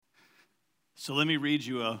So let me read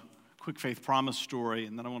you a quick faith promise story,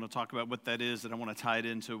 and then I want to talk about what that is, and I want to tie it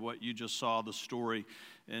into what you just saw, the story,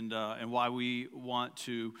 and why we want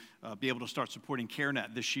to be able to start supporting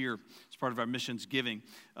CareNet this year as part of our missions giving.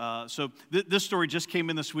 So this story just came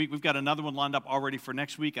in this week. We've got another one lined up already for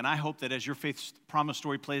next week, and I hope that as your faith promise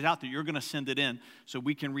story plays out, that you're going to send it in so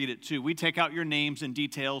we can read it too. We take out your names and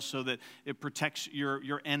details so that it protects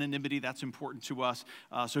your anonymity. That's important to us.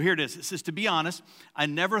 So here it is. It says, to be honest, I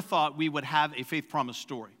never thought we would have a faith promise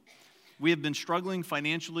story. We have been struggling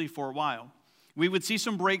financially for a while. We would see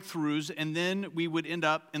some breakthroughs, and then we would end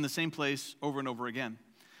up in the same place over and over again.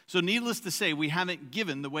 So needless to say, we haven't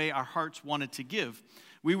given the way our hearts wanted to give.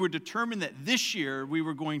 We were determined that this year we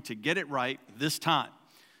were going to get it right this time.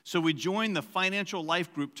 So we joined the Financial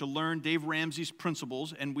Life Group to learn Dave Ramsey's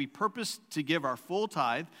principles, and we purposed to give our full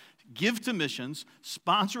tithe, give to missions,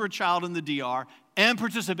 sponsor a child in the DR, and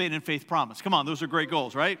participate in Faith Promise. Come on, those are great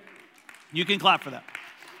goals, right? You can clap for that.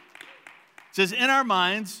 It says, in our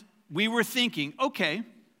minds, we were thinking, okay,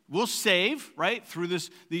 we'll save, right, through these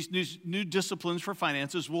new disciplines for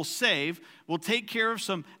finances. We'll save. We'll take care of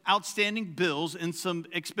some outstanding bills and some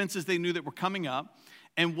expenses they knew that were coming up.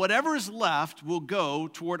 And whatever is left will go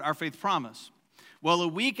toward our faith promise. Well, a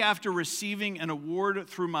week after receiving an award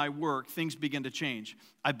through my work, things begin to change.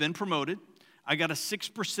 I've been promoted. I got a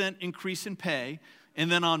 6% increase in pay. And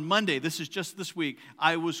then on Monday, this is just this week,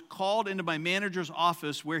 I was called into my manager's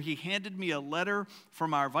office where he handed me a letter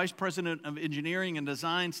from our vice president of engineering and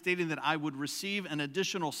design stating that I would receive an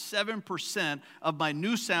additional 7% of my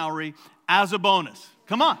new salary as a bonus.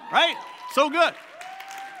 Come on, right? So good.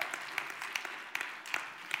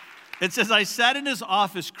 It says, I sat in his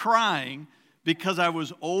office crying because I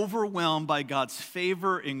was overwhelmed by God's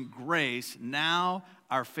favor and grace. Now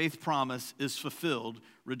our faith promise is fulfilled,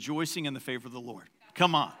 rejoicing in the favor of the Lord.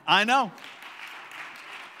 Come on. I know.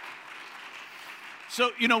 So,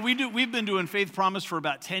 we've been doing Faith Promise for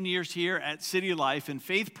about 10 years here at City Life, and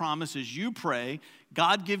Faith Promise is you pray,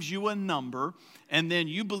 God gives you a number, and then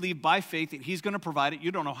you believe by faith that He's going to provide it.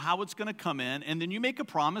 You don't know how it's going to come in, and then you make a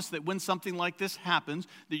promise that when something like this happens,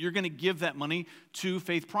 that you're going to give that money to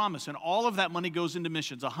Faith Promise, and all of that money goes into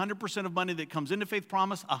missions. 100% of money that comes into Faith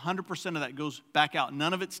Promise, 100% of that goes back out.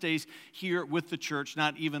 None of it stays here with the church,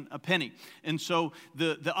 not even a penny. And so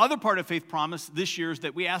the other part of Faith Promise this year is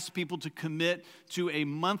that we ask people to commit to a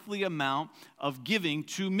monthly amount of giving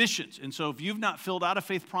to missions. And so if you've not filled out a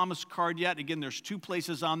Faith Promise card yet, again, there's 2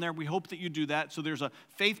 places on there. We hope that you do that. So there's a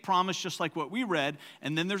faith promise, just like what we read.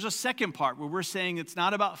 And then there's a second part where we're saying it's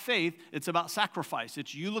not about faith, it's about sacrifice.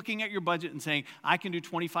 It's you looking at your budget and saying, I can do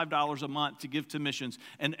 $25 a month to give to missions.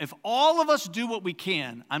 And if all of us do what we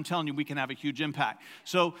can, I'm telling you, we can have a huge impact.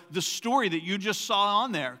 So the story that you just saw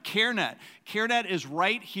on there, CareNet. CareNet is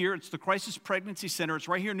right here. It's the Crisis Pregnancy Center. It's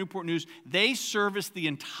right here in Newport News. They service the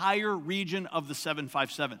entire region of the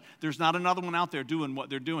 757. There's not another one out there doing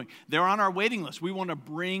what they're doing. They're on our waiting list. We want to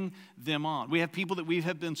bring them on. We have people that we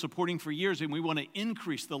have been supporting for years, and we want to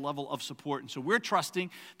increase the level of support. And so we're trusting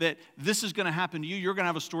that this is going to happen to you. You're going to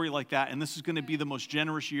have a story like that, and this is going to be the most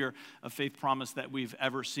generous year of Faith Promise that we've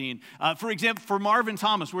ever seen. For example, for Marvin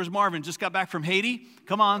Thomas. Where's Marvin? Just got back from Haiti.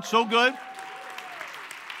 Come on, so good.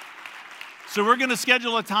 So we're going to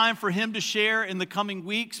schedule a time for him to share in the coming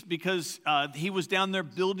weeks because he was down there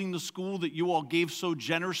building the school that you all gave so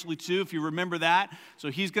generously to, if you remember that. So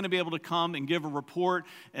he's going to be able to come and give a report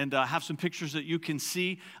and have some pictures that you can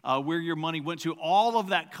see where your money went to. All of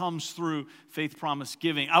that comes through Faith Promise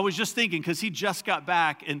Giving. I was just thinking, because he just got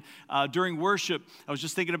back, and during worship, I was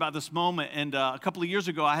just thinking about this moment. And a couple of years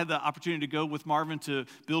ago, I had the opportunity to go with Marvin to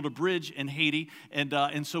build a bridge in Haiti.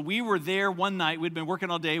 And so we were there one night. We'd been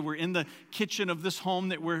working all day. We're in the kitchen of this home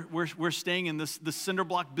that we're staying in, this cinder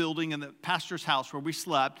block building in the pastor's house where we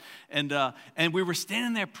slept, and we were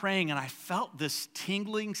standing there praying, and I felt this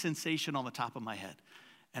tingling sensation on the top of my head,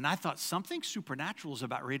 and I thought something supernatural is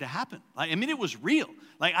about ready to happen. It was real.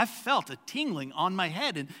 I felt a tingling on my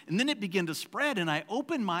head, and then it began to spread, and I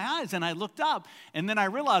opened my eyes and I looked up, and then I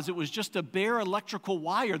realized it was just a bare electrical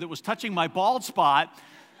wire that was touching my bald spot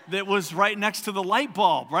that was right next to the light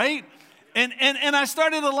bulb, right? And I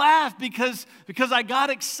started to laugh because I got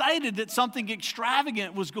excited that something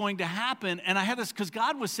extravagant was going to happen. And I had this, because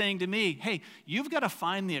God was saying to me, hey, you've got to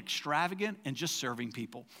find the extravagant in just serving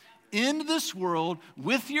people. In this world,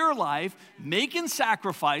 with your life, making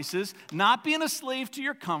sacrifices, not being a slave to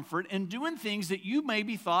your comfort, and doing things that you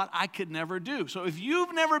maybe thought I could never do. So if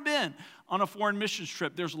you've never been on a foreign missions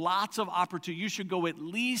trip, there's lots of opportunity. You should go at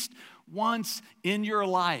least once in your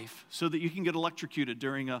life so that you can get electrocuted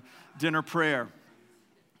during a dinner prayer.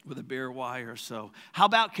 with a bare wire. So how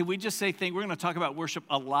about, can we just say we're going to talk about worship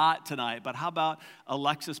a lot tonight, but how about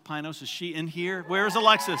Alexis Pinos? Is she in here? Where's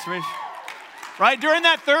Alexis? Right? During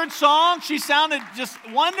that third song, she sounded just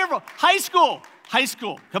wonderful. High school.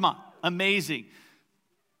 Come on. Amazing.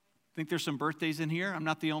 Think there's some birthdays in here? I'm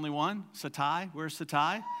not the only one. Satai, where's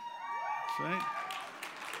Satai? That's right.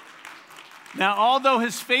 Now, although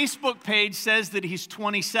his Facebook page says that he's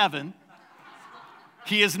 27,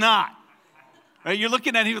 he is not. Right? You're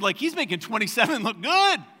looking at him like, he's making 27 look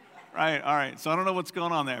good. Right, all right. So I don't know what's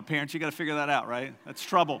going on there. Parents, you got to figure that out, right? That's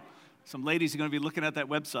trouble. Some ladies are going to be looking at that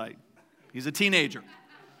website. He's a teenager.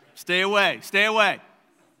 Stay away.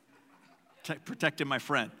 Protecting my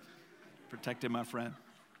friend.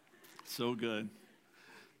 So good.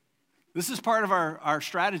 This is part of our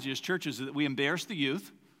strategy as churches, that we embarrass the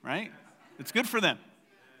youth, right? It's good for them.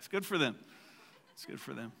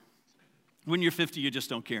 When you're 50, you just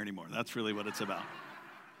don't care anymore. That's really what it's about.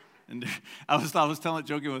 And I was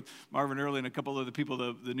joking with Marvin earlier and a couple of the people,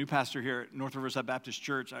 the new pastor here at North Riverside Baptist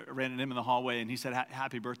Church. I ran into him in the hallway, and he said,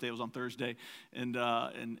 happy birthday. It was on Thursday. And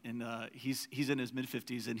he's in his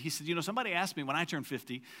mid-50s. And he said, somebody asked me when I turned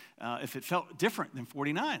 50 if it felt different than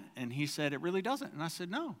 49. And he said, it really doesn't. And I said,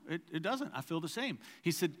 no, it doesn't. I feel the same.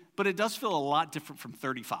 He said, but it does feel a lot different from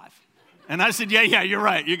 35. And I said, yeah, you're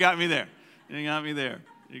right. You got me there. You got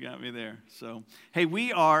me there. So, hey,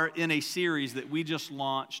 we are in a series that we just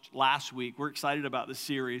launched last week. We're excited about this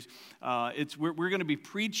series. We're going to be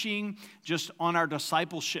preaching just on our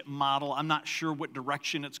discipleship model. I'm not sure what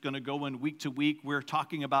direction it's going to go in week to week. We're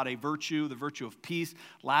talking about a virtue, the virtue of peace.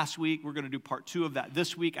 Last week, we're going to do part 2 of that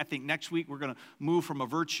this week. I think next week, we're going to move from a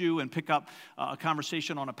virtue and pick up a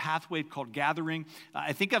conversation on a pathway called gathering.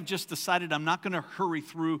 I think I've just decided I'm not going to hurry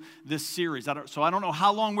through this series. So I don't know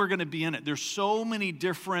how long we're going to be in it. There's so many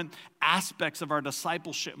different aspects of our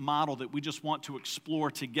discipleship model that we just want to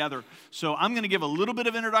explore together. So I'm going to give a little bit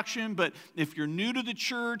of introduction, but if you're new to the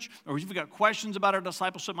church or if you've got questions about our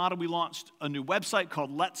discipleship model, we launched a new website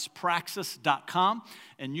called letspraxis.com,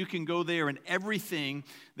 and you can go there and everything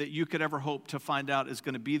that you could ever hope to find out is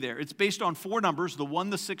going to be there. It's based on 4 numbers, the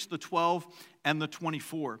 1, the 6, the 12, and the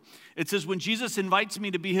 24. It says, when Jesus invites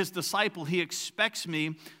me to be his disciple, he expects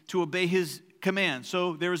me to obey his command.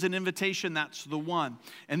 So there is an invitation, that's the 1.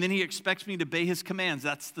 And then he expects me to obey his commands,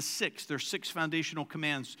 that's the 6. There's 6 foundational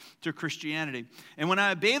commands to Christianity. And when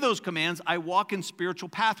I obey those commands, I walk in spiritual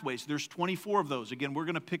pathways. There's 24 of those. Again, we're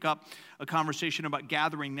going to pick up a conversation about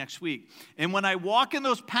gathering next week. And when I walk in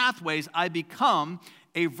those pathways, I become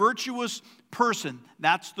a virtuous person.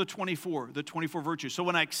 That's the 24 virtues. So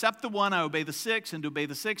when I accept the 1, I obey the 6, and to obey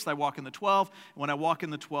the 6th, I walk in the 12. And when I walk in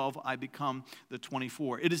the 12, I become the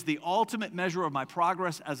 24. It is the ultimate measure of my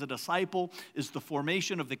progress as a disciple, is the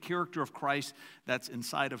formation of the character of Christ that's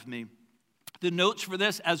inside of me. The notes for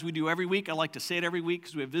this, as we do every week, I like to say it every week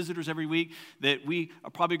because we have visitors every week, that we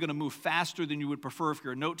are probably going to move faster than you would prefer if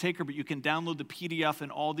you're a note taker, but you can download the PDF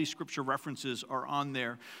and all these scripture references are on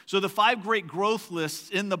there. So the 5 great growth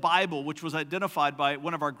lists in the Bible, which was identified by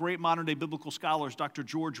one of our great modern day biblical scholars, Dr.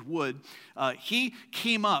 George Wood, he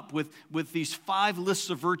came up with these 5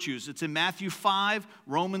 lists of virtues. It's in Matthew 5,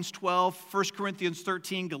 Romans 12, 1 Corinthians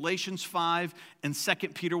 13, Galatians 5, and 2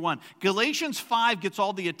 Peter 1. Galatians 5 gets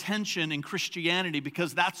all the attention in Christianity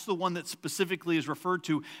because that's the one that specifically is referred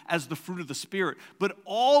to as the fruit of the Spirit. But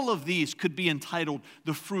all of these could be entitled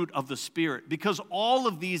the fruit of the Spirit because all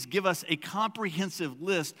of these give us a comprehensive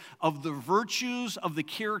list of the virtues of the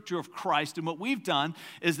character of Christ. And what we've done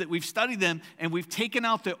is that we've studied them and we've taken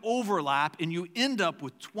out the overlap, and you end up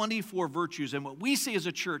with 24 virtues. And what we see as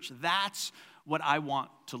a church, that's what I want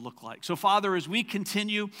to look like. So, Father, as we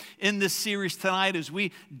continue in this series tonight, as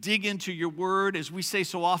we dig into your word, as we say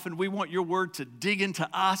so often, we want your word to dig into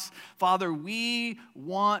us. Father, we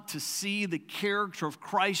want to see the character of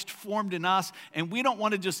Christ formed in us, and we don't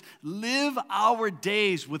want to just live our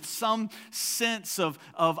days with some sense of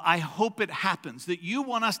I hope it happens, that you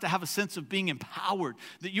want us to have a sense of being empowered,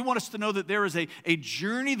 that you want us to know that there is a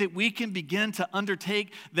journey that we can begin to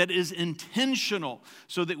undertake that is intentional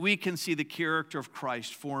so that we can see the character of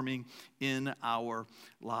Christ forming in our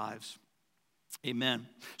lives. Amen.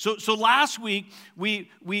 So last week, we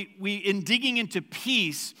in digging into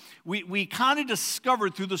peace, we kind of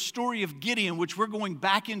discovered through the story of Gideon, which we're going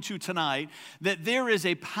back into tonight, that there is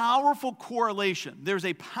a powerful correlation. There's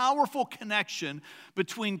a powerful connection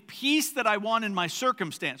between peace that I want in my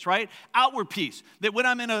circumstance, right? Outward peace. That when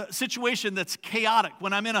I'm in a situation that's chaotic,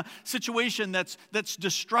 when I'm in a situation that's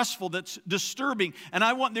distressful, that's disturbing, and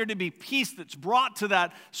I want there to be peace that's brought to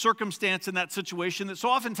that circumstance and that situation, that so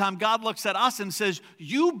oftentimes God looks at us and says,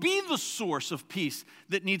 you be the source of peace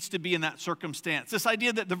that needs to be in that circumstance. This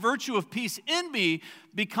idea that the virtue of peace in me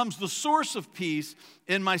becomes the source of peace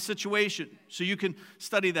in my situation. So you can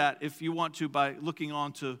study that if you want to by looking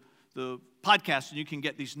on to the podcast, and you can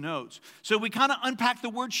get these notes. So we kind of unpacked the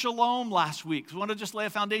word shalom last week. So I want to just lay a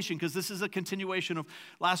foundation because this is a continuation of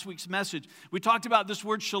last week's message. We talked about this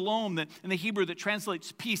word shalom that in the Hebrew that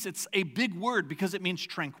translates peace. It's a big word because it means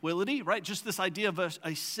tranquility, right? Just this idea of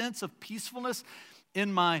a sense of peacefulness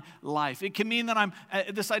in my life. It can mean that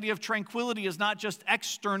this idea of tranquility is not just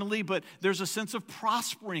externally, but there's a sense of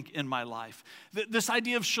prospering in my life. This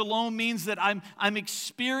idea of shalom means that I'm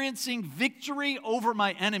experiencing victory over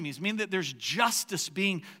my enemies, meaning that there's justice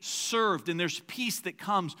being served and there's peace that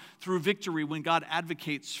comes through victory when God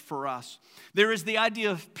advocates for us. There is the idea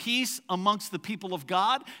of peace amongst the people of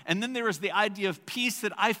God, and then there is the idea of peace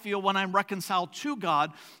that I feel when I'm reconciled to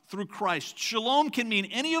God through Christ. Shalom can mean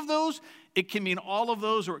any of those. It can mean all of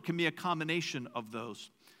those, or it can be a combination of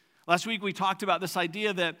those. Last week, we talked about this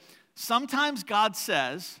idea that sometimes God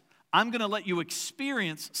says, I'm going to let you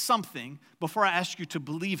experience something before I ask you to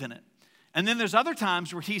believe in it. And then there's other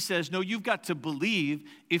times where he says, no, you've got to believe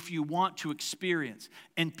if you want to experience.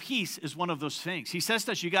 And peace is one of those things. He says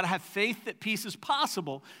to us, you got to have faith that peace is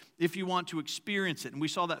possible if you want to experience it. And we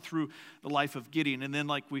saw that through the life of Gideon. And then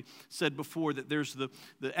like we said before, that there's the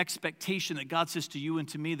expectation that God says to you and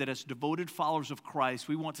to me that as devoted followers of Christ,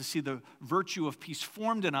 we want to see the virtue of peace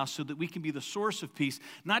formed in us so that we can be the source of peace,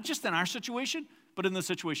 not just in our situation, but in the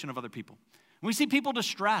situation of other people. We see people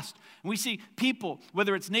distressed. We see people,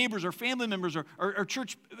 whether it's neighbors or family members or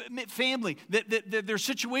church family, that their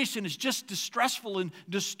situation is just distressful and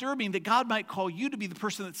disturbing, that God might call you to be the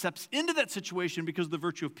person that steps into that situation because of the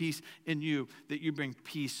virtue of peace in you, that you bring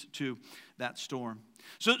peace to that storm.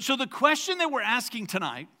 So the question that we're asking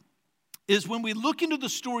tonight is, when we look into the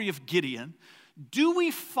story of Gideon, do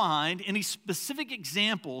we find any specific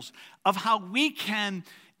examples of how we can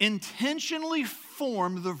intentionally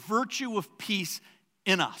form the virtue of peace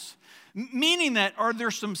in us? Meaning that, are there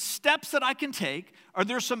some steps that I can take? Are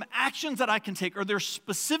there some actions that I can take? Are there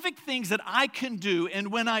specific things that I can do?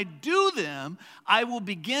 And when I do them, I will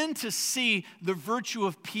begin to see the virtue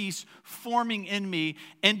of peace forming in me.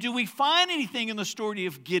 And do we find anything in the story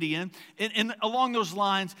of Gideon and along those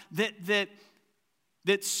lines that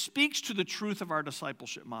speaks to the truth of our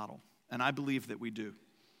discipleship model? And I believe that we do.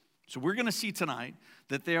 So we're going to see tonight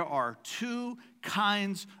that there are two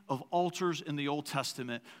kinds of altars in the Old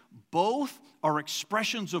Testament. Both are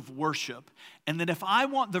expressions of worship. And that if I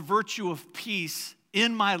want the virtue of peace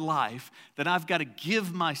in my life, then I've got to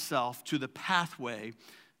give myself to the pathway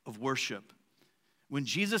of worship. When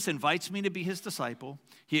Jesus invites me to be his disciple,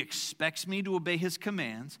 he expects me to obey his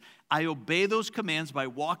commands. I obey those commands by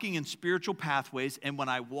walking in spiritual pathways, and when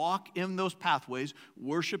I walk in those pathways,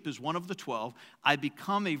 worship is one of the 12. I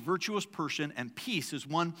become a virtuous person, and peace is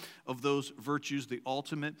one of those virtues, the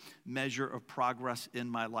ultimate measure of progress in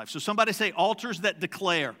my life. So somebody say, altars that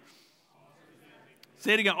declare.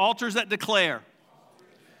 Say it again, altars that declare.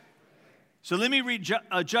 So let me read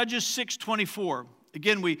Judges 6:24.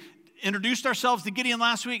 Again, we introduced ourselves to Gideon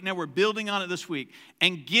last week. Now we're building on it this week.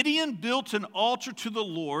 And Gideon built an altar to the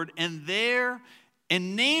Lord and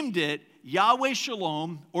named it Yahweh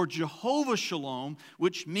Shalom, or Jehovah Shalom,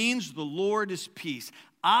 which means the Lord is peace.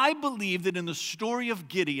 I believe that in the story of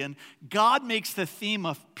Gideon, God makes the theme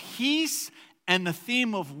of peace and the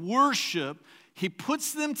theme of worship, he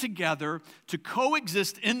puts them together to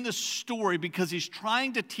coexist in this story because he's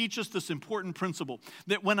trying to teach us this important principle,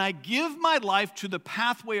 that when I give my life to the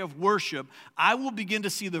pathway of worship, I will begin to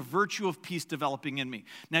see the virtue of peace developing in me.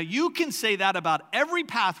 Now, you can say that about every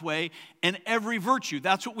pathway and every virtue.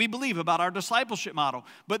 That's what we believe about our discipleship model.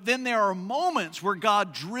 But then there are moments where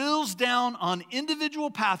God drills down on individual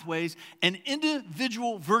pathways and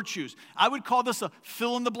individual virtues. I would call this a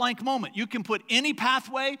fill-in-the-blank moment. You can put any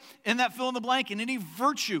pathway in that fill-in-the-blank and any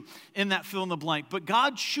virtue in that fill-in-the-blank. But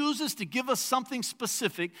God chooses to give us something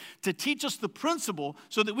specific to teach us the principle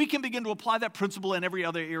so that we can begin to apply that principle in every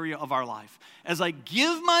other area of our life. As I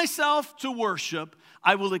give myself to worship,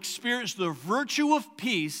 I will experience the virtue of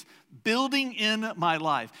peace building in my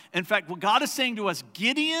life. In fact, what God is saying to us,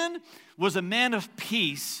 Gideon was a man of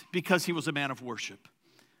peace because he was a man of worship.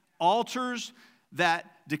 Altars that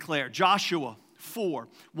declare. Joshua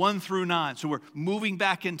 4:1-9. So we're moving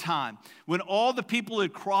back in time. When all the people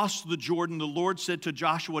had crossed the Jordan, the Lord said to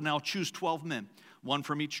Joshua, now choose 12 men, one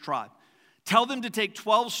from each tribe. Tell them to take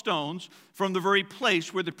 12 stones from the very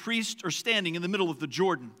place where the priests are standing in the middle of the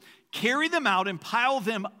Jordan. Carry them out and pile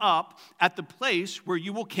them up at the place where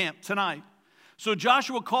you will camp tonight. So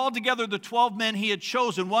Joshua called together the 12 men he had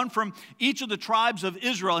chosen, one from each of the tribes of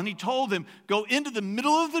Israel, and he told them, go into the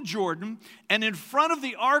middle of the Jordan and in front of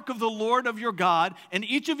the ark of the Lord of your God, and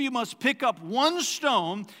each of you must pick up one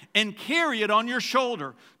stone and carry it on your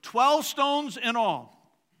shoulder, 12 stones in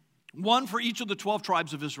all, one for each of the 12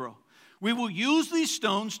 tribes of Israel. We will use these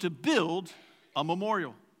stones to build a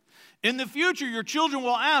memorial. In the future, your children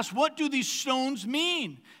will ask, what do these stones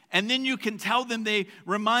mean? And then you can tell them they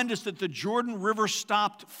remind us that the Jordan River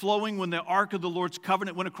stopped flowing when the Ark of the Lord's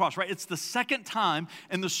covenant went across, right? It's the second time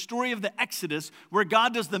in the story of the Exodus where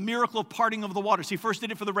God does the miracle of parting of the waters. He first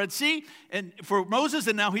did it for the Red Sea and for Moses,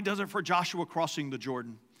 and now he does it for Joshua crossing the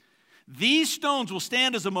Jordan. These stones will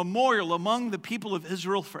stand as a memorial among the people of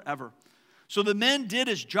Israel forever. So the men did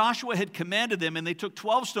as Joshua had commanded them, and they took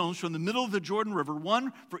 12 stones from the middle of the Jordan River,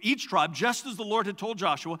 one for each tribe, just as the Lord had told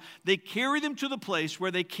Joshua. They carried them to the place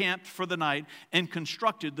where they camped for the night and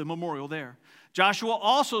constructed the memorial there. Joshua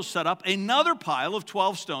also set up another pile of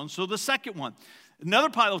 12 stones, so the second one, another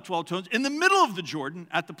pile of 12 stones in the middle of the Jordan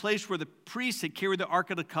at the place where the priests had carried the Ark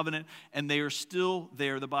of the Covenant, and they are still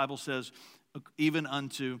there, the Bible says, even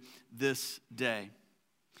unto this day.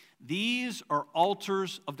 These are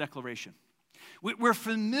altars of declaration. We're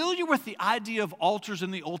familiar with the idea of altars in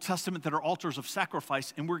the Old Testament that are altars of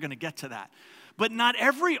sacrifice, and we're going to get to that. But not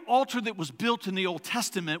every altar that was built in the Old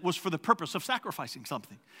Testament was for the purpose of sacrificing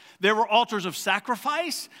something. There were altars of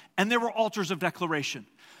sacrifice, and there were altars of declaration.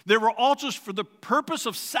 There were altars for the purpose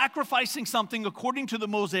of sacrificing something according to the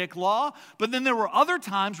Mosaic law, but then there were other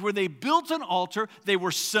times where they built an altar. They were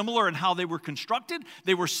similar in how they were constructed.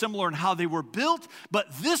 They were similar in how they were built. But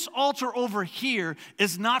this altar over here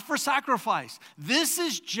is not for sacrifice. This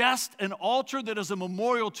is just an altar that is a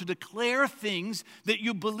memorial to declare things that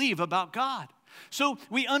you believe about God. So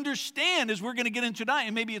we understand, as we're going to get into tonight,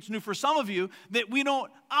 and maybe it's new for some of you, that we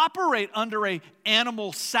don't operate under an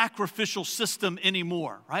animal sacrificial system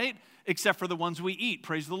anymore, right? Except for the ones we eat.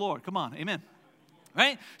 Praise the Lord. Come on, amen.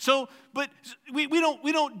 Right? So, but we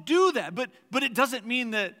don't do that. But it doesn't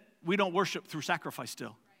mean that we don't worship through sacrifice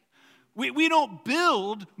still. We don't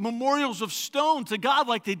build memorials of stone to God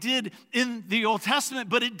like they did in the Old Testament,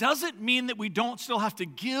 but it doesn't mean that we don't still have to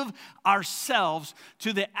give ourselves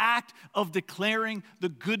to the act of declaring the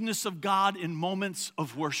goodness of God in moments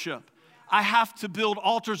of worship. I have to build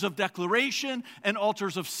altars of declaration and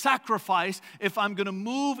altars of sacrifice if I'm going to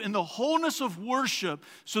move in the wholeness of worship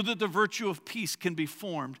so that the virtue of peace can be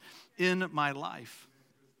formed in my life.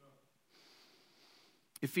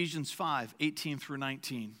 Ephesians 5:18 through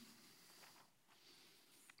 19.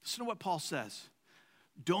 Listen to what Paul says.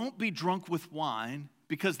 Don't be drunk with wine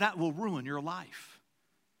because that will ruin your life.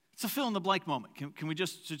 It's a fill-in-the-blank moment. Can we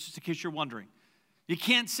just in case you're wondering. You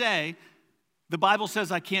can't say, the Bible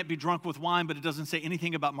says I can't be drunk with wine, but it doesn't say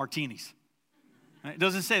anything about martinis. Right? It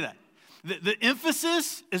doesn't say that. The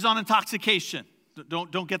emphasis is on intoxication.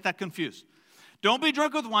 Don't get that confused. Don't be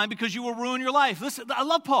drunk with wine because you will ruin your life. Listen, I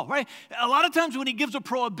love Paul, right? A lot of times when he gives a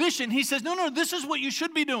prohibition, he says, no, this is what you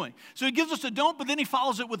should be doing. So he gives us a don't, but then he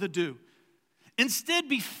follows it with a do. Instead,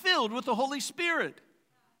 be filled with the Holy Spirit.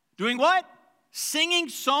 Doing what? Singing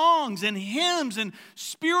songs and hymns and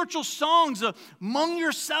spiritual songs among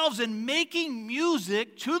yourselves and making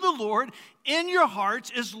music to the Lord in your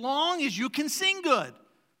hearts as long as you can sing good.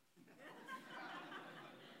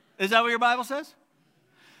 Is that what your Bible says?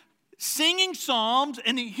 Singing psalms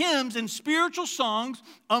and hymns and spiritual songs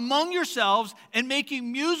among yourselves and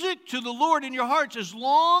making music to the Lord in your hearts as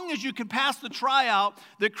long as you can pass the tryout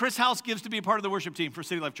that Chris House gives to be a part of the worship team for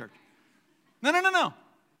City Life Church. No.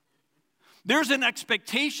 There's an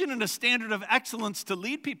expectation and a standard of excellence to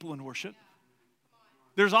lead people in worship.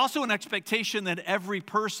 There's also an expectation that every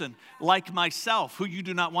person, like myself, who you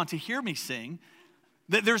do not want to hear me sing,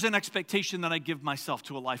 that there's an expectation that I give myself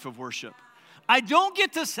to a life of worship. I don't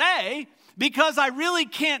get to say, because I really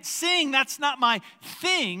can't sing, that's not my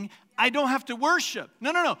thing, I don't have to worship.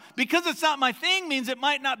 No. Because it's not my thing means it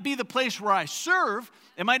might not be the place where I serve.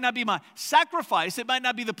 It might not be my sacrifice. It might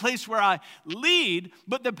not be the place where I lead.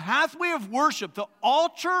 But the pathway of worship, the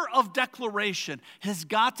altar of declaration, has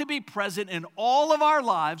got to be present in all of our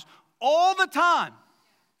lives all the time,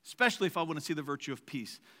 especially if I want to see the virtue of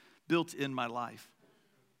peace built in my life.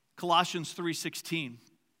 Colossians 3:16.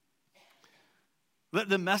 Let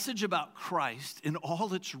the message about Christ in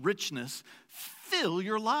all its richness fill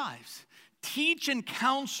your lives. Teach and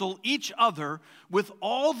counsel each other with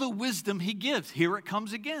all the wisdom he gives. Here it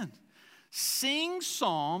comes again. Sing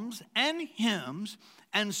psalms and hymns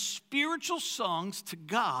and spiritual songs to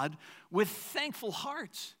God with thankful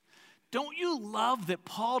hearts. Don't you love that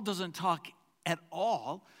Paul doesn't talk at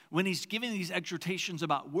all when he's giving these exhortations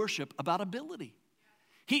about worship, about ability.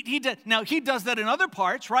 Now, he does that in other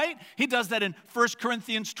parts, right? He does that in 1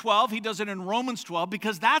 Corinthians 12. He does it in Romans 12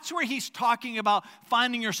 because that's where he's talking about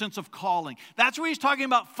finding your sense of calling. That's where he's talking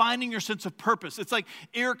about finding your sense of purpose. It's like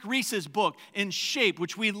Eric Ries's book, In Shape,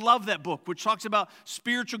 which we love that book, which talks about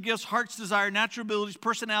spiritual gifts, heart's desire, natural abilities,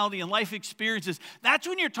 personality, and life experiences. That's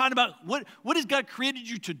when you're talking about what has God created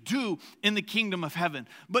you to do in the kingdom of heaven.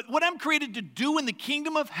 But what I'm created to do in the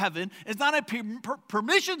kingdom of heaven is not a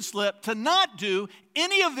permission slip to not do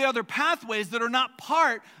any of the other pathways that are not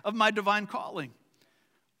part of my divine calling.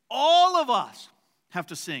 All of us have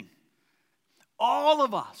to sing. All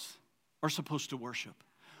of us are supposed to worship.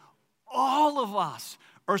 All of us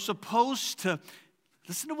are supposed to,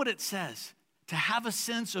 listen to what it says, to have a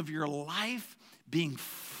sense of your life being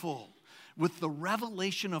full with the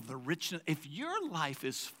revelation of the richness. If your life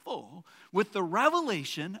is full with the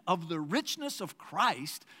revelation of the richness of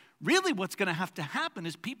Christ, really what's going to have to happen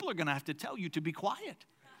is people are going to have to tell you to be quiet.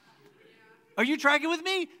 Are you tracking with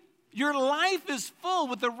me? Your life is full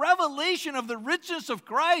with the revelation of the richness of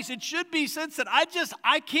Christ. It should be sense that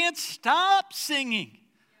I can't stop singing.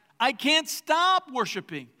 I can't stop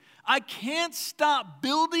worshiping. I can't stop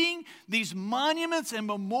building these monuments and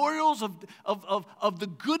memorials of the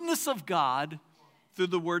goodness of God through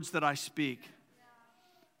the words that I speak.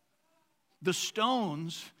 The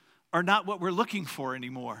stones are not what we're looking for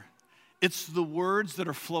anymore. It's the words that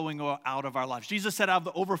are flowing out of our lives. Jesus said, out of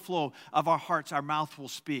the overflow of our hearts, our mouth will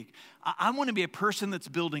speak. I want to be a person that's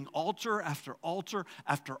building altar after altar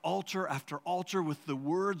after altar after altar with the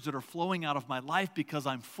words that are flowing out of my life because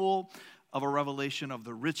I'm full of a revelation of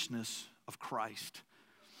the richness of Christ.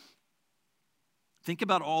 Think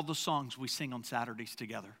about all the songs we sing on Saturdays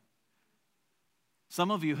together.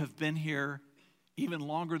 Some of you have been here even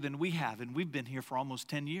longer than we have, and we've been here for almost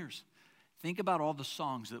 10 years. Think about all the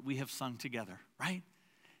songs that we have sung together, right?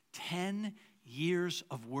 10 years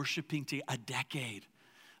of worshiping together, a decade.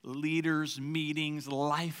 Leaders, meetings,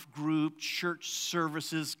 life group, church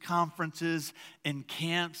services, conferences, and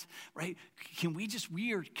camps, right?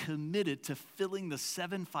 We are committed to filling the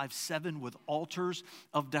 757 with altars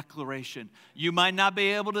of declaration. You might not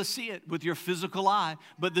be able to see it with your physical eye,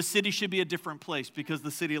 but the city should be a different place because the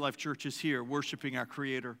City Life Church is here worshiping our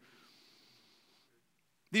Creator.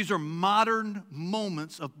 These are modern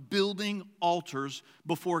moments of building altars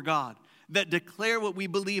before God that declare what we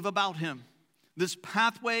believe about Him. This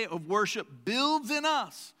pathway of worship builds in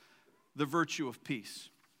us the virtue of peace.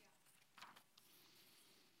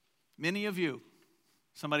 Many of you,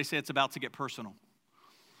 somebody say it's about to get personal.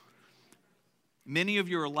 Many of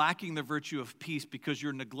you are lacking the virtue of peace because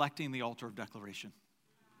you're neglecting the altar of declaration.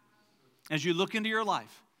 As you look into your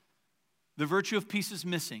life, the virtue of peace is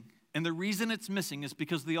missing. And the reason it's missing is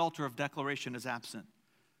because the altar of declaration is absent.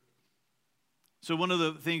 So one of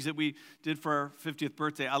the things that we did for our 50th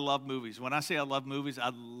birthday, I love movies. When I say I love movies,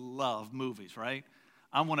 right?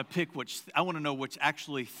 I want to know which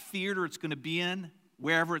actually theater it's going to be in,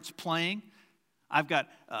 wherever it's playing. I've got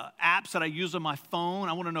apps that I use on my phone.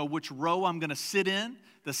 I want to know which row I'm going to sit in.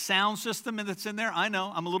 The sound system that's in there, I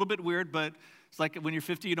know, I'm a little bit weird, but it's like when you're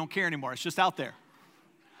 50, you don't care anymore. It's just out there.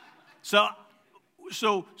 So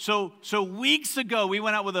weeks ago, we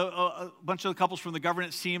went out with a bunch of the couples from the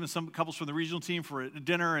governance team and some couples from the regional team for a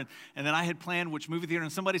dinner, and then I had planned which movie theater,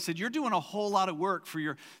 and somebody said, you're doing a whole lot of work for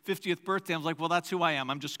your 50th birthday. I was like, well, that's who I am.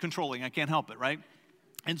 I'm just controlling. I can't help it, right?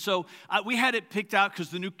 And so we had it picked out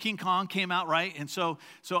because the new King Kong came out, right? And so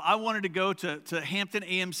I wanted to go to Hampton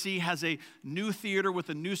AMC, has a new theater with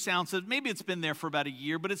a new sound system. Maybe it's been there for about a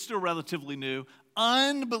year, but it's still relatively new.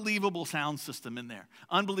 Unbelievable sound system in there.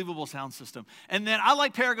 Unbelievable sound system. And then I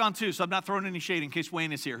like Paragon too, so I'm not throwing any shade in case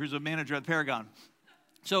Wayne is here, who's a manager at Paragon.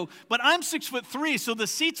 But I'm 6'3", so the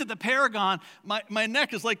seats at the Paragon, my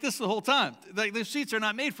neck is like this the whole time. Like, the seats are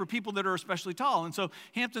not made for people that are especially tall. And so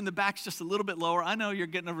Hampton, the back's just a little bit lower. I know you're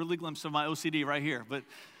getting a really glimpse of my OCD right here, but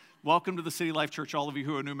welcome to the City Life Church, all of you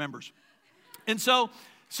who are new members. And so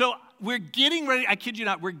we're getting ready, I kid you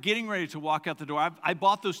not, we're getting ready to walk out the door. I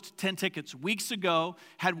bought those 10 tickets weeks ago,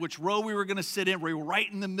 had which row we were going to sit in. We were right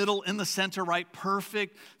in the middle, in the center, right,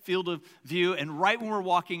 perfect field of view. And right when we're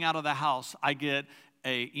walking out of the house, I get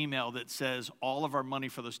an email that says all of our money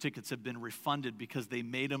for those tickets have been refunded because they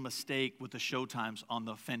made a mistake with the show times on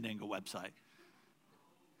the Fandango website.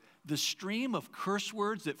 The stream of curse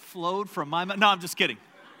words that flowed from my mouth. No, I'm just kidding.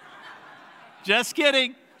 Just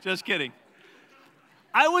kidding.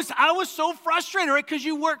 I was so frustrated, right? Because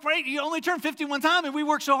you work, right? You only turn 50 one time, and we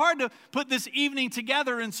worked so hard to put this evening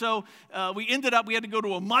together. And so we had to go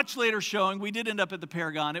to a much later showing. We did end up at the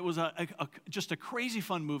Paragon. It was just a crazy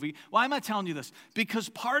fun movie. Why am I telling you this? Because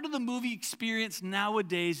part of the movie experience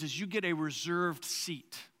nowadays is you get a reserved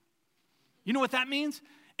seat. You know what that means?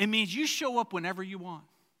 It means you show up whenever you want,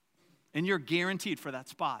 and you're guaranteed for that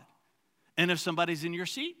spot. And if somebody's in your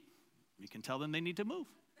seat, you can tell them they need to move.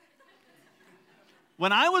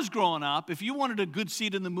 When I was growing up, if you wanted a good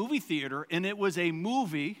seat in the movie theater and it was a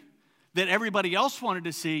movie that everybody else wanted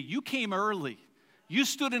to see, you came early. You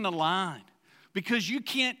stood in a line because you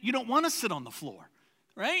don't want to sit on the floor,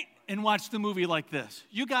 right? And watch the movie like this.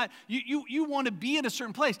 You want to be in a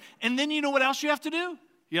certain place. And then you know what else you have to do?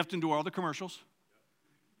 You have to endure all the commercials.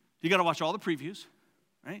 You got to watch all the previews,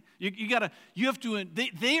 right?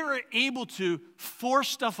 They are able to force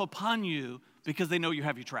stuff upon you because they know you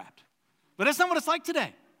have you trapped. But that's not what it's like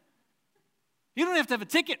today. You don't have to have a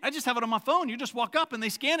ticket. I just have it on my phone. You just walk up and they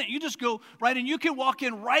scan it. You just go right in. You can walk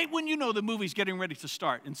in right when you know the movie's getting ready to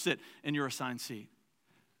start and sit in your assigned seat.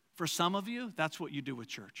 For some of you, that's what you do with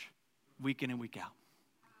church, week in and week out.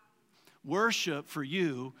 Worship for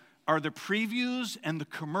you are the previews and the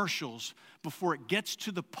commercials before it gets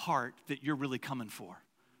to the part that you're really coming for.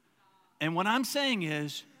 And what I'm saying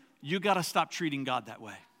is, you got to stop treating God that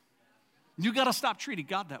way. You got to stop treating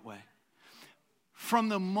God that way. From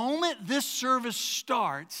the moment this service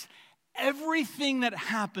starts, everything that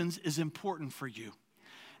happens is important for you.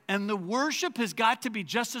 And the worship has got to be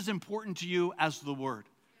just as important to you as the word.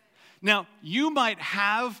 Now, you might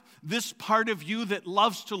have this part of you that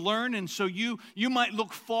loves to learn, and so you might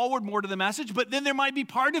look forward more to the message, but then there might be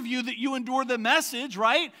part of you that you endure the message,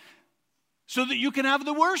 right? So that you can have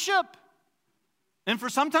the worship. And for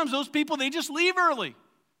sometimes those people, they just leave early.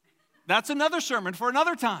 That's another sermon for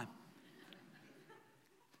another time.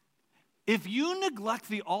 If you neglect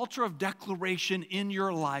the altar of declaration in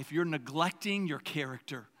your life, you're neglecting your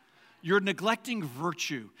character. You're neglecting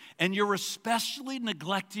virtue, and you're especially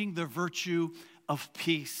neglecting the virtue of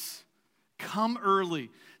peace. Come early,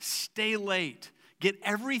 stay late, get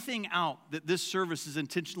everything out that this service is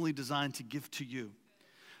intentionally designed to give to you.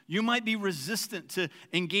 You might be resistant to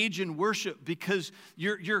engage in worship because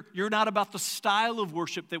you're not about the style of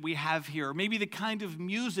worship that we have here, or maybe the kind of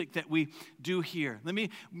music that we do here.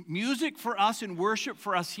 Music for us and worship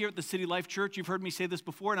for us here at the City Life Church, you've heard me say this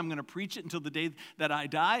before, and I'm going to preach it until the day that I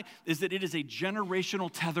die, is that it is a generational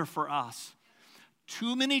tether for us.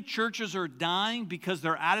 Too many churches are dying because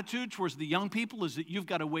their attitude towards the young people is that you've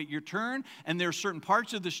got to wait your turn, and there are certain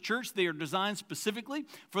parts of this church, they are designed specifically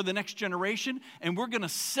for the next generation, and we're going to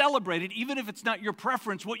celebrate it, even if it's not your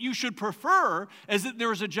preference. What you should prefer is that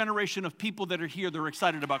there is a generation of people that are here that are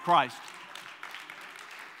excited about Christ.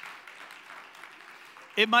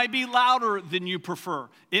 It might be louder than you prefer.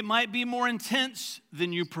 It might be more intense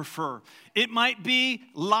than you prefer. It might be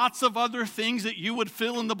lots of other things that you would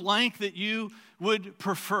fill in the blank that you would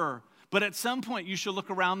prefer. But at some point, you should look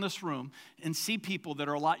around this room and see people that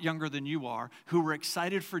are a lot younger than you are who are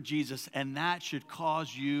excited for Jesus, and that should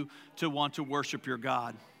cause you to want to worship your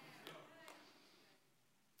God.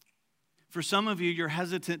 For some of you, you're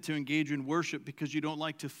hesitant to engage in worship because you don't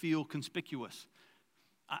like to feel conspicuous.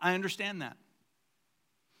 I understand that.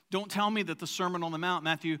 Don't tell me that the Sermon on the Mount,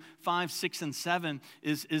 Matthew 5, 6, and 7,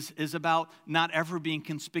 is about not ever being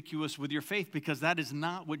conspicuous with your faith, because that is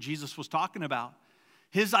not what Jesus was talking about.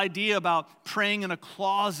 His idea about praying in a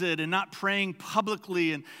closet and not praying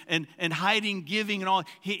publicly and hiding giving and all,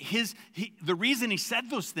 the reason he said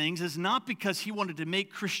those things is not because he wanted to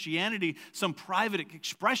make Christianity some private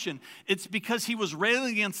expression. It's because he was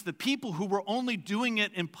railing against the people who were only doing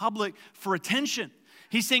it in public for attention.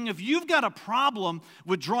 He's saying if you've got a problem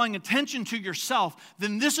with drawing attention to yourself,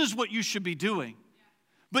 then this is what you should be doing.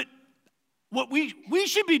 But what we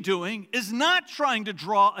should be doing is not trying to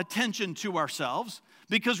draw attention to ourselves,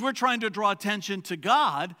 because we're trying to draw attention to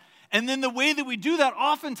God. And then the way that we do that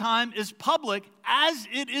oftentimes is public, as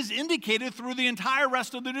it is indicated through the entire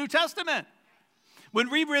rest of the New Testament. When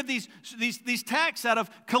we read these texts out of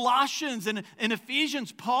Colossians and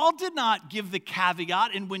Ephesians, Paul did not give the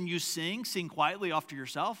caveat, and when you sing quietly off to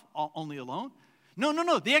yourself, only alone.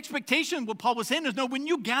 No. The expectation, what Paul was saying is, no, when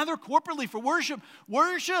you gather corporately for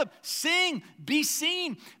worship, sing, be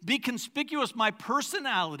seen, be conspicuous. My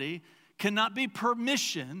personality cannot be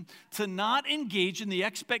permission to not engage in the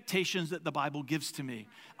expectations that the Bible gives to me.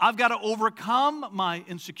 I've got to overcome my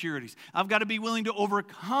insecurities. I've got to be willing to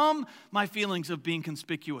overcome my feelings of being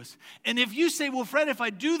conspicuous. And if you say, well, Fred, if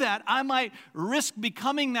I do that, I might risk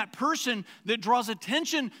becoming that person that draws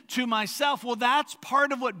attention to myself. Well, that's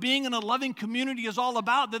part of what being in a loving community is all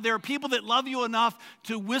about, that there are people that love you enough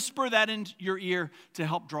to whisper that in your ear to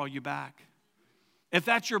help draw you back. If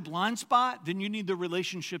that's your blind spot, then you need the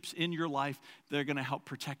relationships in your life that are going to help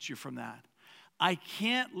protect you from that. I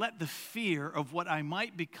can't let the fear of what I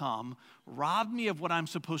might become rob me of what I'm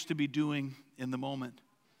supposed to be doing in the moment.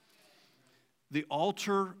 The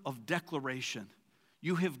altar of declaration.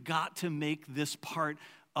 You have got to make this part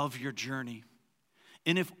of your journey.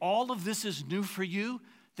 And if all of this is new for you,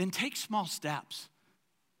 then take small steps.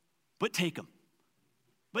 But take them.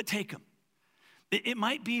 But take them. It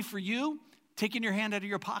might be for you taking your hand out of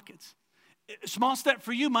your pockets. A small step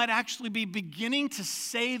for you might actually be beginning to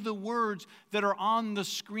say the words that are on the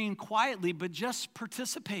screen quietly, but just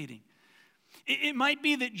participating. It might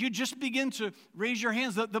be that you just begin to raise your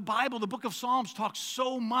hands. The Bible, the book of Psalms, talks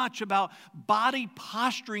so much about body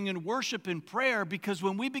posturing and worship and prayer, because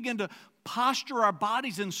when we begin to posture our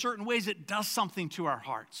bodies in certain ways, it does something to our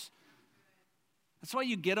hearts. That's why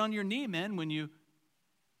you get on your knee, man, when you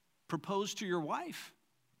propose to your wife.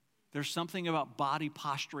 There's something about body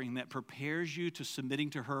posturing that prepares you to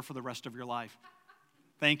submitting to her for the rest of your life.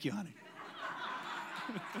 Thank you, honey.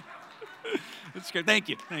 That's good. Thank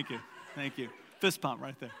you. Fist pump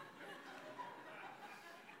right there.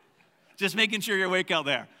 Just making sure you're awake out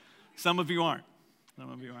there. Some of you aren't.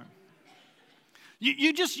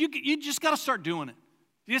 You just got to start doing it.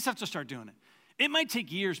 You just have to start doing it. It might take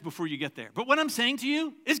years before you get there. But what I'm saying to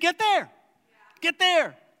you is get there. Get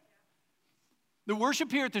there. The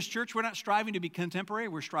worship here at this church, we're not striving to be contemporary,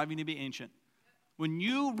 we're striving to be ancient. When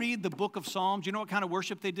you read the book of Psalms, you know what kind of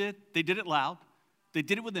worship they did? They did it loud. They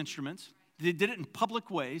did it with instruments. They did it in public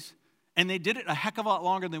ways. And they did it a heck of a lot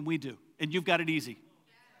longer than we do. And you've got it easy.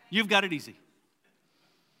 You've got it easy.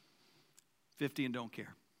 50 and don't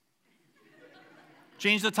care.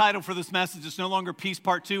 Change the title for this message. It's no longer Peace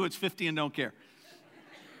Part 2. It's 50 and don't care.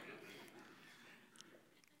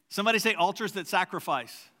 Somebody say altars that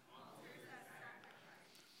sacrifice.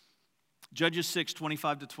 Judges 6,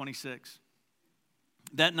 25 to 26.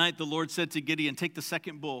 That night the Lord said to Gideon, take the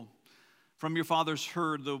second bull from your father's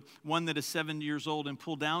herd, the one that is 7 years old, and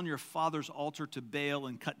pull down your father's altar to Baal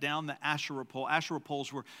and cut down the Asherah pole. Asherah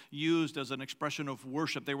poles were used as an expression of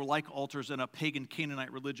worship. They were like altars in a pagan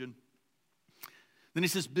Canaanite religion. Then he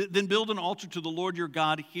says, then build an altar to the Lord your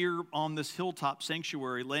God here on this hilltop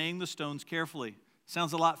sanctuary, laying the stones carefully.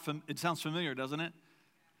 It sounds familiar, doesn't it?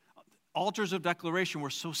 Altars of declaration were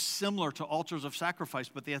so similar to altars of sacrifice,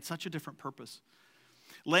 but they had such a different purpose.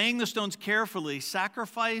 Laying the stones carefully,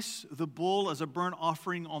 sacrifice the bull as a burnt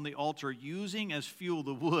offering on the altar, using as fuel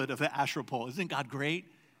the wood of the Asherah pole. Isn't God great?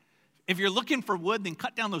 If you're looking for wood, then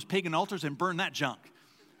cut down those pagan altars and burn that junk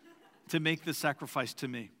to make this sacrifice to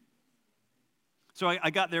me. So I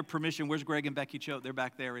got their permission. Where's Greg and Becky Choate? They're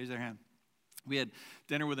back there. Raise their hand. We had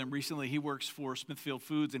dinner with him recently. He works for Smithfield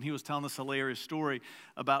Foods, and he was telling this hilarious story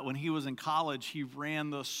about when he was in college, he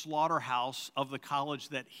ran the slaughterhouse of the college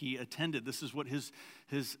that he attended. This is what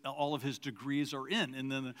all of his degrees are in,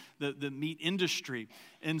 and then the meat industry.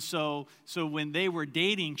 And so when they were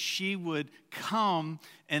dating, she would come,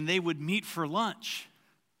 and they would meet for lunch.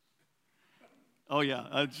 Oh, yeah.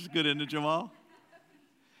 That's good, isn't it, Jamal?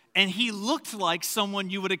 And he looked like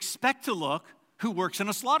someone you would expect to look who works in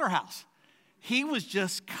a slaughterhouse. He was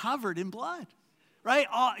just covered in blood, right?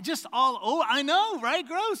 I know, right?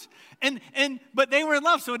 Gross. But they were in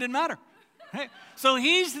love, so it didn't matter. Right? So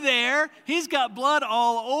he's there. He's got blood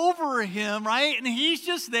all over him, right? And he's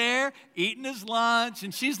just there eating his lunch,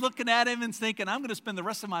 and she's looking at him and thinking, I'm going to spend the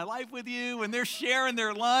rest of my life with you. And they're sharing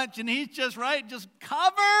their lunch, and he's just, right, just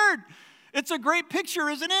covered. It's a great picture,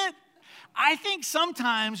 isn't it? I think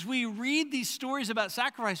sometimes we read these stories about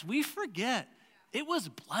sacrifice, we forget it was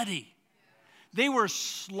bloody. They were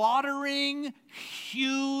slaughtering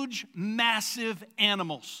huge, massive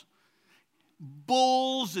animals.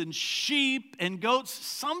 Bulls and sheep and goats.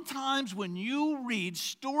 Sometimes when you read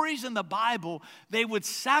stories in the Bible, they would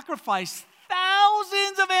sacrifice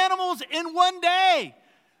thousands of animals in one day.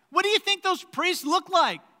 What do you think those priests look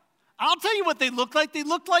like? I'll tell you what they look like. They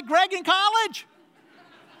looked like Greg in college.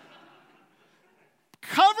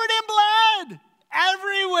 Covered in blood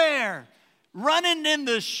everywhere. running in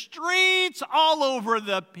the streets, all over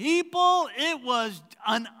the people. It was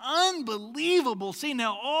an unbelievable scene.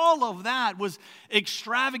 Now, all of that was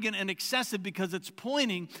extravagant and excessive because it's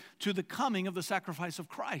pointing to the coming of the sacrifice of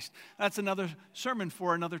Christ. That's another sermon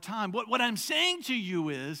for another time. What I'm saying to you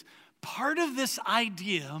is, part of this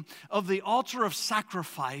idea of the altar of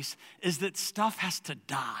sacrifice is that stuff has to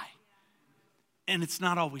die. And it's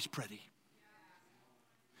not always pretty.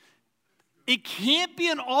 It can't be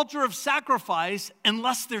an altar of sacrifice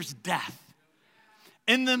unless there's death.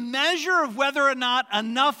 And the measure of whether or not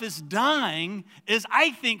enough is dying is,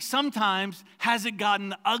 I think, sometimes has it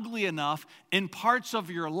gotten ugly enough in parts of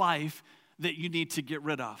your life that you need to get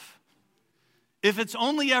rid of. If it's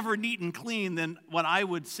only ever neat and clean, then what I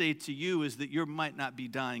would say to you is that you might not be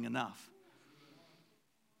dying enough.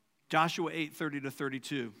 Joshua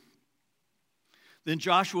 8:30-32. Then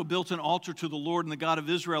Joshua built an altar to the Lord and the God of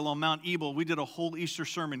Israel on Mount Ebal. We did a whole Easter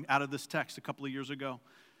sermon out of this text a couple of years ago.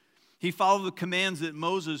 He followed the commands that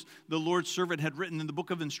Moses, the Lord's servant, had written in the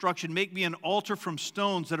book of instruction. Make me an altar from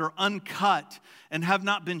stones that are uncut and have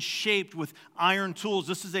not been shaped with iron tools.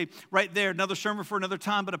 This is right there, another sermon for another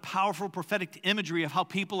time, but a powerful prophetic imagery of how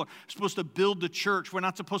people are supposed to build the church. We're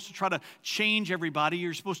not supposed to try to change everybody.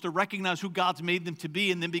 You're supposed to recognize who God's made them to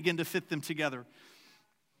be and then begin to fit them together.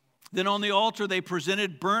 Then on the altar, they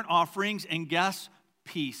presented burnt offerings and, guess,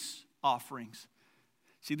 peace offerings.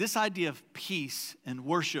 See, this idea of peace and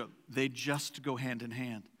worship, they just go hand in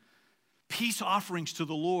hand. Peace offerings to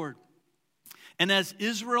the Lord. And as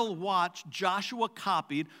Israel watched, Joshua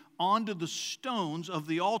copied onto the stones of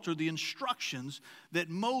the altar the instructions that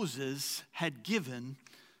Moses had given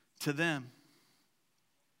to them.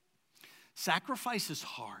 Sacrifice is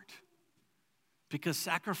hard because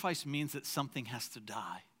sacrifice means that something has to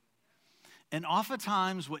die. And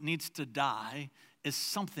oftentimes what needs to die is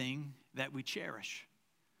something that we cherish.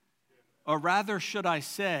 Or rather, should I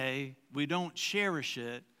say, we don't cherish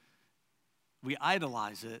it, we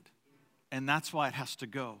idolize it, and that's why it has to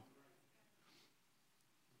go.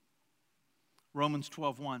 Romans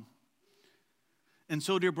 12:1. And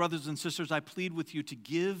so, dear brothers and sisters, I plead with you to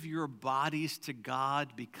give your bodies to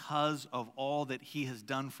God because of all that He has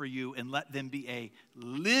done for you, and let them be a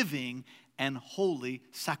living and holy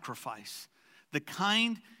sacrifice, the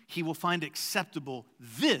kind He will find acceptable.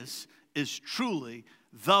 This is truly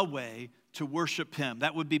the way to worship Him.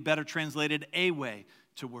 That would be better translated, a way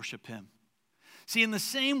to worship Him. See, in the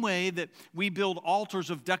same way that we build altars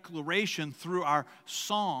of declaration through our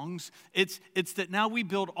songs, it's that now we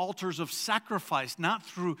build altars of sacrifice, not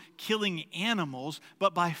through killing animals,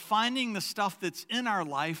 but by finding the stuff that's in our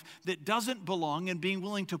life that doesn't belong and being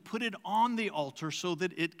willing to put it on the altar so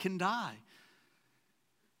that it can die.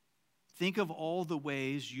 Think of all the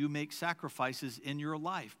ways you make sacrifices in your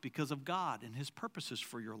life because of God and His purposes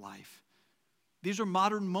for your life. These are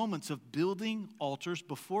modern moments of building altars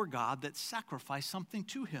before God that sacrifice something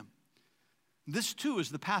to Him. This too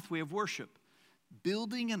is the pathway of worship,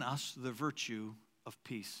 building in us the virtue of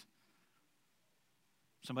peace.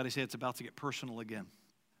 Somebody say it's about to get personal again.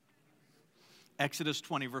 Exodus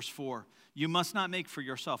 20, verse 4. You must not make for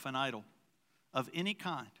yourself an idol of any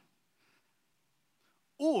kind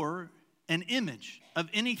or an image of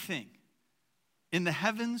anything in the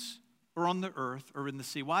heavens or on the earth or in the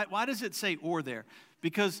sea. Why does it say or there?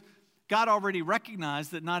 Because God already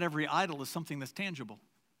recognized that not every idol is something that's tangible.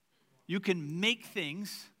 You can make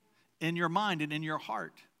things in your mind and in your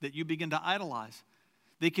heart that you begin to idolize.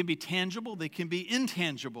 They can be tangible, they can be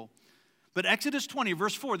intangible. But Exodus 20,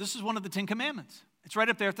 verse 4, this is one of the 10 commandments. It's right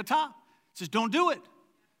up there at the top. It says, don't do it.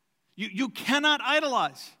 You cannot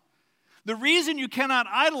idolize. The reason you cannot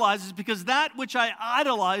idolize is because that which I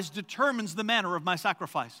idolize determines the manner of my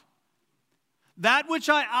sacrifice. That which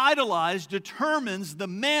I idolize determines the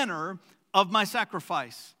manner of my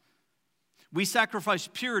sacrifice. We sacrifice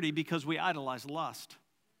purity because we idolize lust.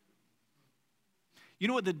 You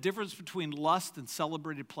know what the difference between lust and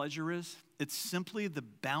celebrated pleasure is? It's simply the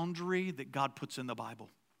boundary that God puts in the Bible.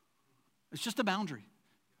 It's just a boundary.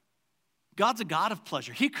 God's a God of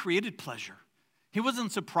pleasure. He created pleasure. He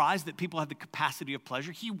wasn't surprised that people had the capacity of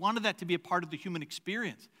pleasure. He wanted that to be a part of the human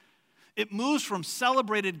experience. It moves from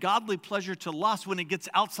celebrated godly pleasure to lust when it gets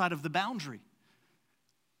outside of the boundary.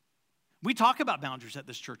 We talk about boundaries at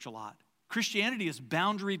this church a lot. Christianity is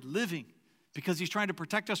boundaried living because He's trying to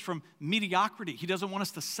protect us from mediocrity. He doesn't want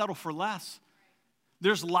us to settle for less.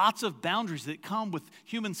 There's lots of boundaries that come with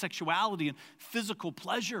human sexuality and physical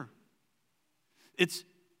pleasure. It's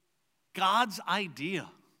God's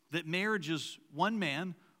idea that marriage is one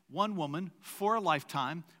man, one woman for a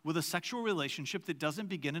lifetime with a sexual relationship that doesn't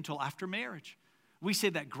begin until after marriage. We say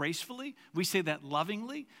that gracefully, we say that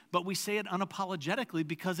lovingly, but we say it unapologetically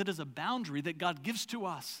because it is a boundary that God gives to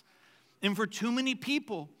us. And for too many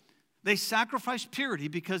people, they sacrifice purity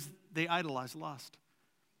because they idolize lust.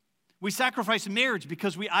 We sacrifice marriage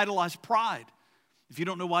because we idolize pride. If you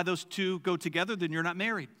don't know why those two go together, then you're not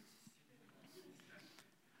married.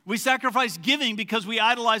 We sacrifice giving because we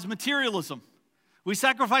idolize materialism. We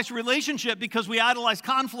sacrifice relationship because we idolize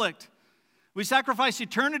conflict. We sacrifice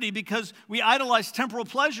eternity because we idolize temporal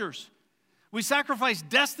pleasures. We sacrifice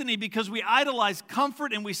destiny because we idolize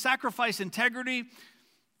comfort, and we sacrifice integrity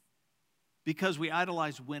because we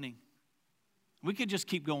idolize winning. We could just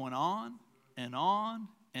keep going on and on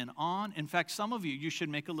and on. In fact, some of you should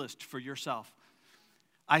make a list for yourself.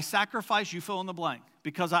 I sacrifice, you fill in the blank.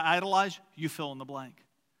 Because I idolize, you fill in the blank.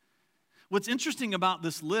 What's interesting about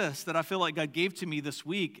this list that I feel like God gave to me this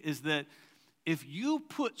week is that if you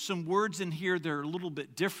put some words in here that are a little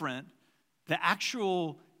bit different, the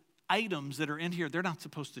actual items that are in here, they're not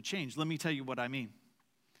supposed to change. Let me tell you what I mean.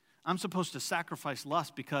 I'm supposed to sacrifice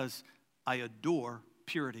lust because I adore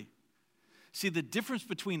purity. See, the difference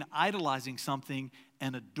between idolizing something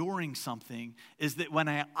and adoring something is that when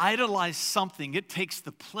I idolize something, it takes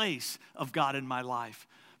the place of God in my life.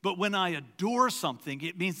 But when I adore something,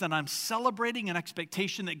 it means that I'm celebrating an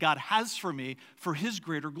expectation that God has for me for His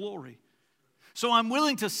greater glory. So I'm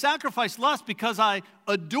willing to sacrifice lust because I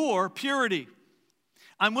adore purity.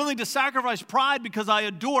 I'm willing to sacrifice pride because I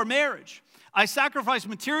adore marriage. I sacrifice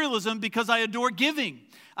materialism because I adore giving.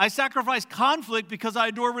 I sacrifice conflict because I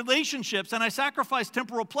adore relationships. And I sacrifice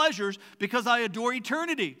temporal pleasures because I adore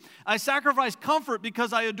eternity. I sacrifice comfort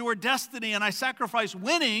because I adore destiny. And I sacrifice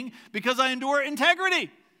winning because I adore integrity.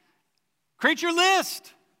 Create your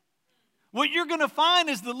list. What you're going to find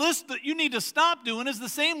is the list that you need to stop doing is the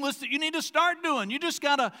same list that you need to start doing. You just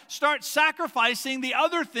got to start sacrificing the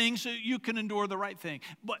other things so you can endure the right thing.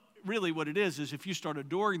 But really what it is if you start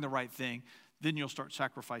adoring the right thing, then you'll start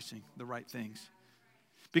sacrificing the right things.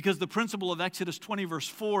 Because the principle of Exodus 20 verse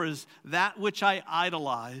 4 is that which I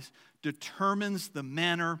idolize determines the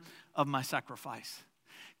manner of my sacrifice.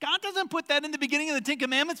 God doesn't put that in the beginning of the Ten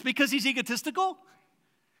Commandments because He's egotistical.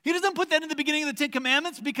 He doesn't put that in the beginning of the Ten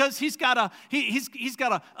Commandments because he's got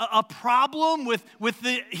a problem with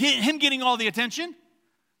him getting all the attention.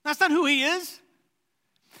 That's not who He is.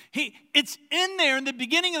 It's in there in the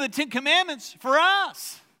beginning of the Ten Commandments for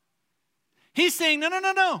us. He's saying,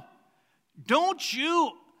 no. Don't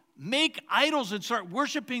you make idols and start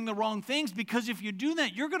worshiping the wrong things, because if you do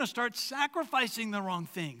that, you're going to start sacrificing the wrong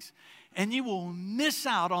things. And you will miss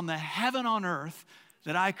out on the heaven on earth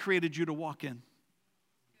that I created you to walk in.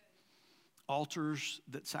 Altars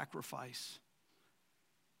that sacrifice.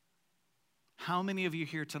 How many of you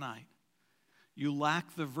here tonight, you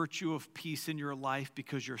lack the virtue of peace in your life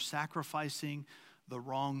because you're sacrificing the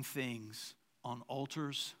wrong things on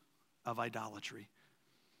altars of idolatry?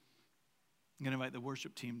 I'm going to invite the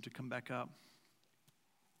worship team to come back up.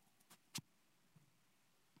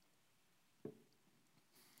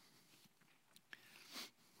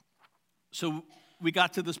 So we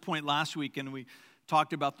got to this point last week and we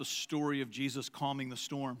talked about the story of Jesus calming the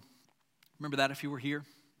storm. Remember that if you were here?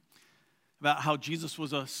 About how Jesus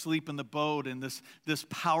was asleep in the boat, and this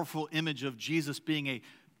powerful image of Jesus being a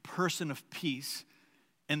person of peace.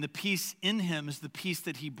 And the peace in Him is the peace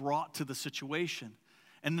that He brought to the situation.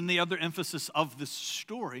 And then the other emphasis of this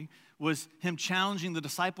story was Him challenging the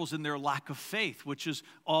disciples in their lack of faith, which is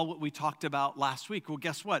all what we talked about last week. Well,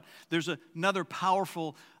 guess what? There's another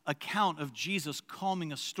powerful account of Jesus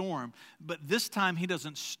calming a storm. But this time He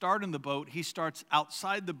doesn't start in the boat. He starts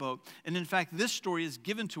outside the boat. And in fact, this story is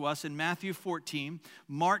given to us in Matthew 14,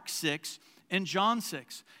 Mark 6, and John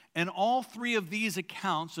 6. And all three of these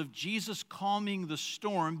accounts of Jesus calming the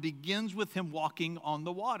storm begins with Him walking on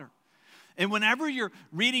the water. And whenever you're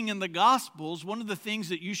reading in the Gospels, one of the things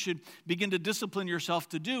that you should begin to discipline yourself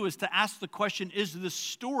to do is to ask the question, is this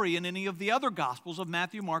story in any of the other Gospels of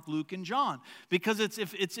Matthew, Mark, Luke, and John? Because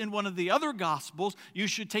if it's in one of the other Gospels, you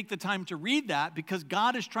should take the time to read that, because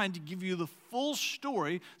God is trying to give you the full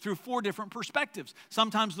story through 4 different perspectives.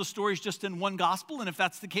 Sometimes the story is just in one Gospel, and if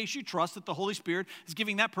that's the case, you trust that the Holy Spirit is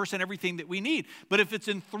giving that person everything that we need. But if it's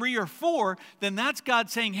in 3 or 4, then that's God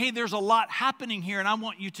saying, hey, there's a lot happening here, and I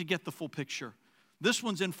want you to get the full picture. This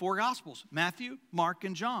one's in 4 Gospels, Matthew, Mark,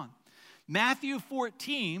 and John. Matthew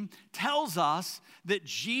 14 tells us that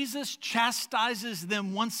Jesus chastises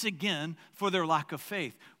them once again for their lack of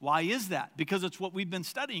faith. Why is that? Because it's what we've been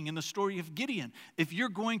studying in the story of Gideon. If you're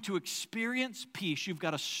going to experience peace, you've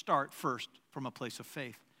got to start first from a place of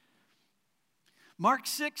faith. Mark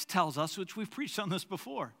 6 tells us, which we've preached on this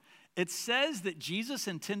before, it says that Jesus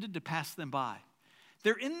intended to pass them by.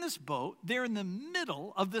 They're in this boat. They're in the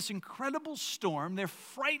middle of this incredible storm. They're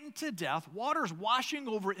frightened to death. Water's washing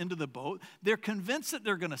over into the boat. They're convinced that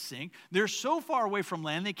they're going to sink. They're so far away from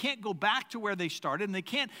land, they can't go back to where they started, and they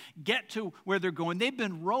can't get to where they're going. They've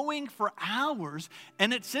been rowing for hours,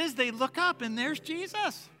 and it says they look up, and there's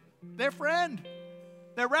Jesus, their friend,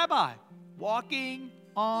 their rabbi, walking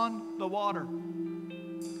on the water.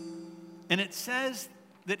 And it says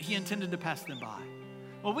that he intended to pass them by.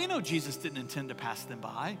 Well, we know Jesus didn't intend to pass them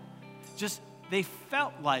by. Just they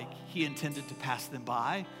felt like he intended to pass them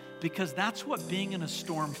by, because that's what being in a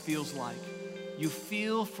storm feels like. You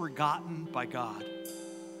feel forgotten by God.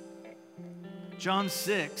 John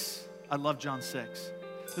 6, I love John 6.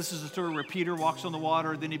 This is a story where Peter walks on the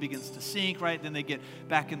water, then he begins to sink, right? Then they get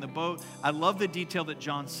back in the boat. I love the detail that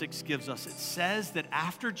John 6 gives us. It says that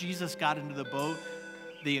after Jesus got into the boat,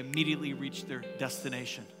 they immediately reached their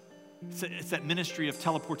destination. It's that ministry of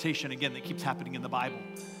teleportation, again, that keeps happening in the Bible.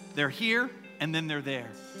 They're here, and then they're there,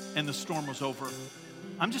 and the storm was over.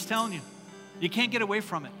 I'm just telling you, you can't get away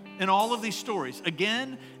from it. In all of these stories,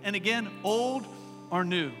 again and again, old or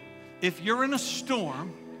new, if you're in a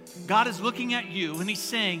storm, God is looking at you, and he's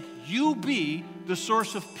saying, you be the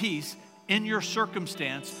source of peace in your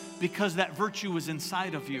circumstance, because that virtue is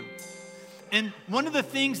inside of you. And one of the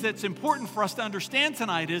things that's important for us to understand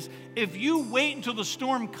tonight is, if you wait until the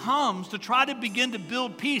storm comes to try to begin to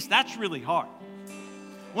build peace, that's really hard.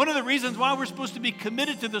 One of the reasons why we're supposed to be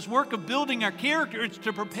committed to this work of building our character is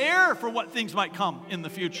to prepare for what things might come in the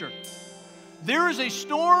future. There is a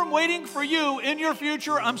storm waiting for you in your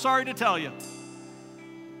future, I'm sorry to tell you.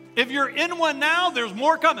 If you're in one now, there's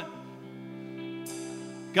more coming.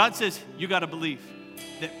 God says, you got to believe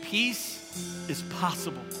that peace is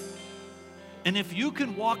possible. And if you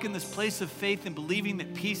can walk in this place of faith and believing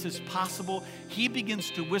that peace is possible, he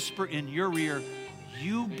begins to whisper in your ear,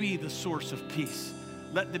 you be the source of peace.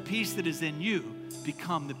 Let the peace that is in you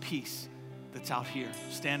become the peace that's out here.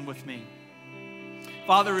 Stand with me.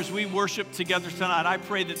 Father, as we worship together tonight, I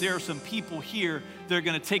pray that there are some people here that are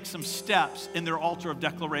going to take some steps in their altar of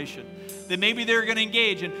declaration. That maybe they're going to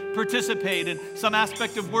engage and participate in some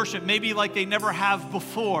aspect of worship, maybe like they never have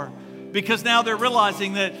before. Because now they're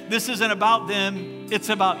realizing that this isn't about them, it's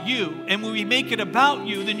about you. And when we make it about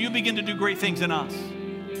you, then you begin to do great things in us.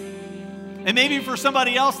 And maybe for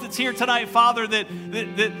somebody else that's here tonight, Father, that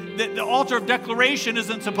the altar of declaration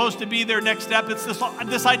isn't supposed to be their next step. It's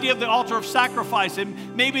this idea of the altar of sacrifice.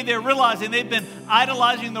 And maybe they're realizing they've been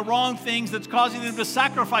idolizing the wrong things that's causing them to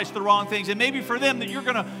sacrifice the wrong things. And maybe for them that you're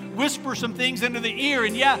going to whisper some things into the ear.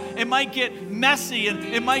 And yeah, it might get messy and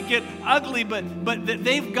it might get ugly, but that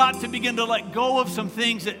they've got to begin to let go of some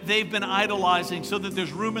things that they've been idolizing, so that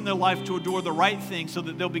there's room in their life to adore the right things, so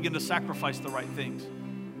that they'll begin to sacrifice the right things.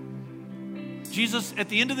 Jesus, at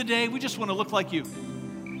the end of the day, we just want to look like you.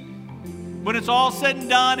 When it's all said and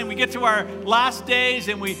done and we get to our last days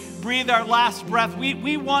and we breathe our last breath,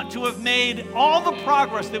 we want to have made all the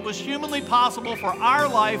progress that was humanly possible for our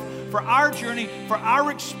life, for our journey, for our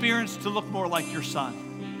experience to look more like your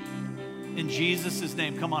Son. In Jesus'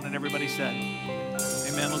 name, come on, and everybody said,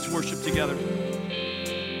 amen. Let's worship together.